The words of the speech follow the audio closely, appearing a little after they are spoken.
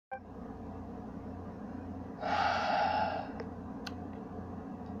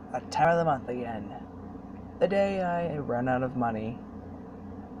A time of the month again. The day I run out of money.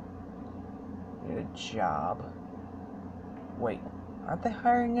 Need a job. Wait, aren't they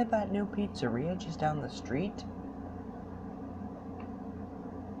hiring at that new pizzeria just down the street?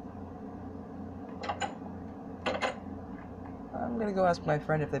 I'm gonna go ask my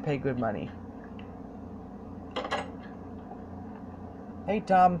friend if they pay good money. Hey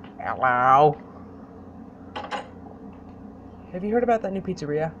Tom. Hello? Have you heard about that new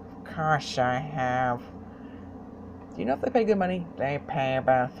pizzeria? Of course I have. Do you know if they pay good money? They pay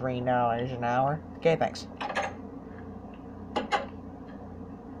about $3 an hour. Okay, thanks.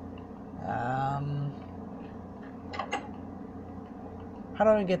 How do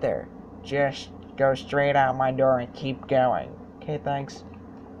I get there? Just go straight out my door and keep going. Okay, thanks.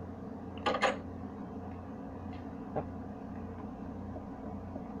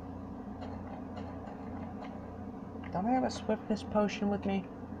 Don't I have a swiftness potion with me?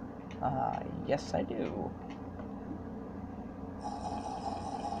 Yes I do.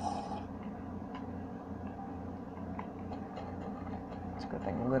 It's a good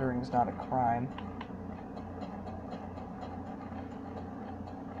thing littering's not a crime.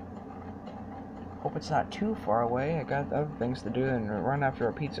 Hope it's not too far away. I got other things to do than run after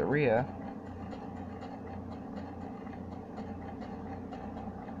a pizzeria.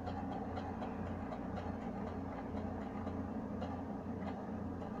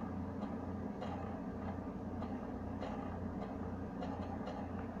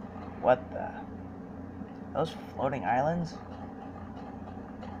 What the? Those floating islands?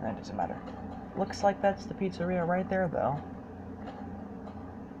 That doesn't matter. Looks like that's the pizzeria right there, though.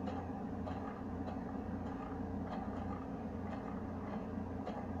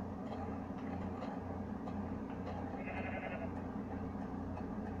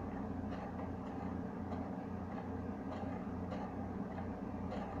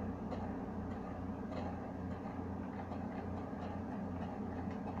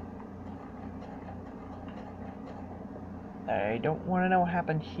 I don't want to know what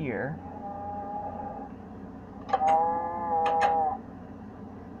happened here.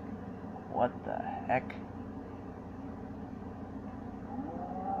 What the heck?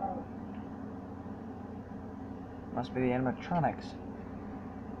 Must be the animatronics.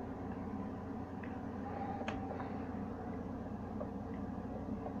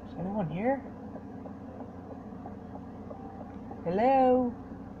 Is anyone here? Hello?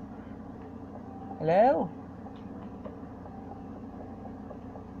 Hello?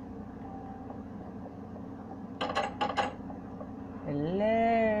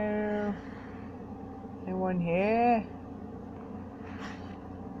 Hello? Anyone here?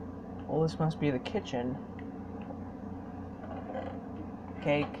 Well, this must be the kitchen.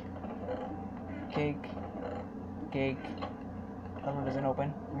 Cake. Cake. Cake. Oven doesn't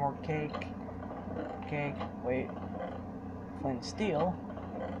open. More cake. Cake. Wait. Flint steel.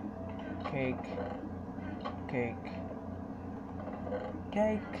 Cake. Cake.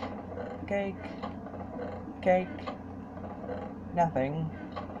 Cake. Cake. Cake. Nothing.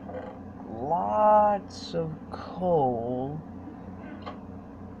 Lots of coal.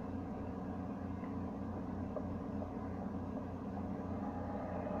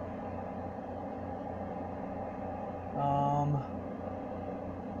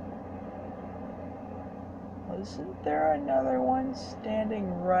 Wasn't there another one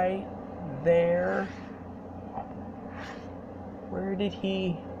standing right there? Where did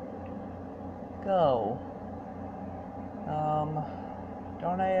he go?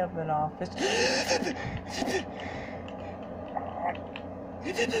 Don't I have an office?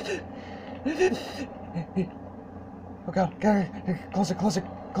 Oh god, close it, close it,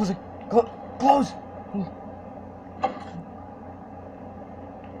 close it, close!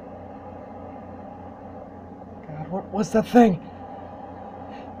 God, what's that thing?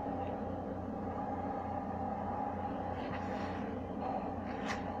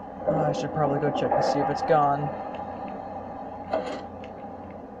 I should probably go check to see if it's gone.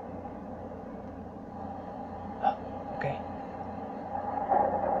 Okay.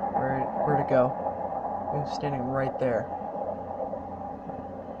 Where'd it go? It was standing right there.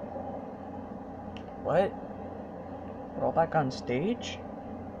 What? We're all back on stage?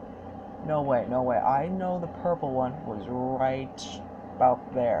 No way, no way. I know the purple one was right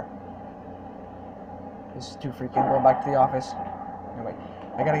about there. This is too freaking. I'm going back to the office. Anyway,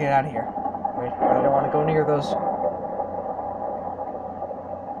 I gotta get out of here. Wait, but I don't want to go near those.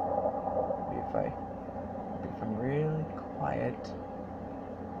 Maybe if I'm really quiet.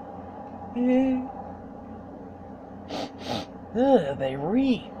 Ugh, they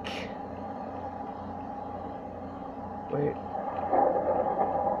reek. Wait.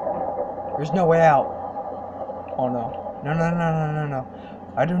 There's no way out. Oh no. No, no, no, no, no, no.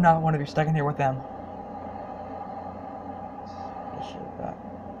 I do not want to be stuck in here with them.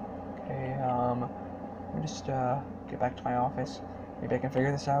 Okay, let me just get back to my office. Maybe I can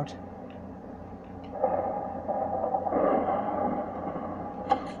figure this out.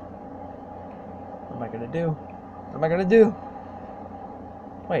 What am I gonna do? What am I gonna do?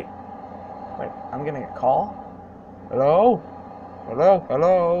 Wait, I'm getting a call? Hello? Hello?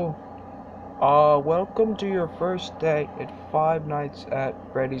 Hello? Welcome to your first day at 5 Nights at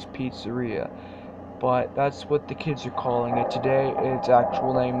Freddy's Pizzeria. But that's what the kids are calling it today. Its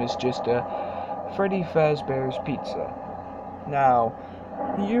actual name is just Freddy Fazbears Pizza. Now,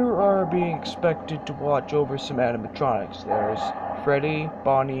 you are being expected to watch over some animatronics. There's Freddy,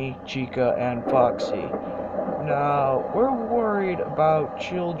 Bonnie, Chica, and Foxy. Now, we're worried about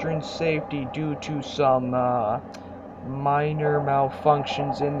children's safety due to some minor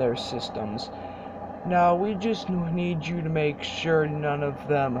malfunctions in their systems. Now, we just need you to make sure none of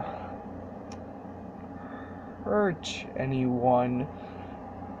them hurt anyone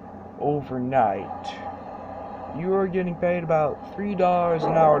overnight. You are getting paid about $3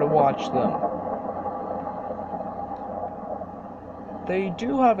 an hour to watch them. They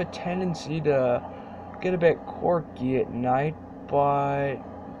do have a tendency to get a bit quirky at night, but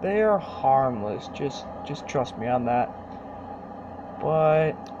they are harmless. Just trust me on that.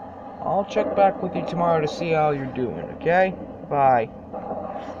 But I'll check back with you tomorrow to see how you're doing, okay? Bye.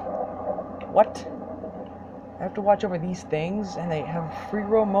 What? I have to watch over these things and they have free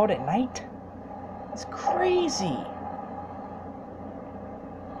roam mode at night? It's crazy.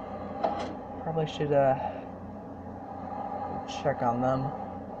 Probably should check on them.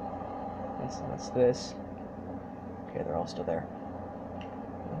 What's this? Okay, they're all still there.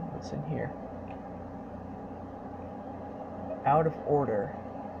 What's in here? Out of order.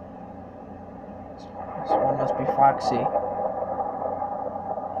 This one must be Foxy.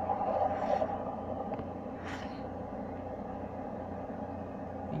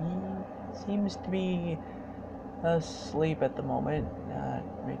 He seems to be asleep at the moment, not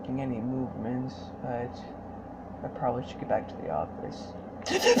making any movements, but I probably should get back to the office.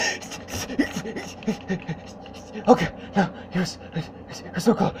 Okay, no, he was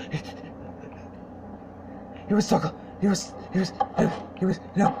so close. He was so close. He was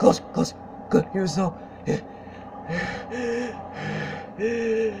no close. Good. He was so. He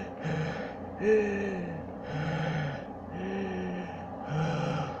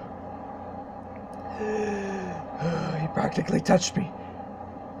practically touched me.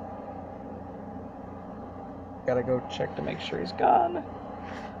 Gotta go check to make sure he's gone.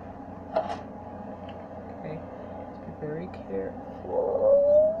 Okay, let's be very careful.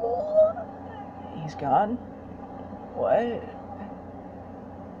 He's gone? What?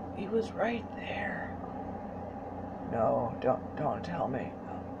 He was right there. No, don't tell me.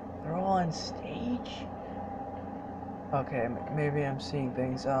 They're all on stage? Okay, maybe I'm seeing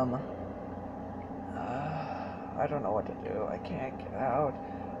things, I don't know what to do. I can't get out.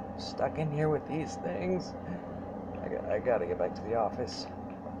 I'm stuck in here with these things. I gotta get back to the office.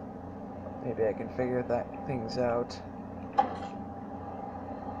 Maybe I can figure things out. I'm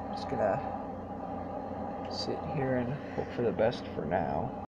just gonna sit here and hope for the best for now.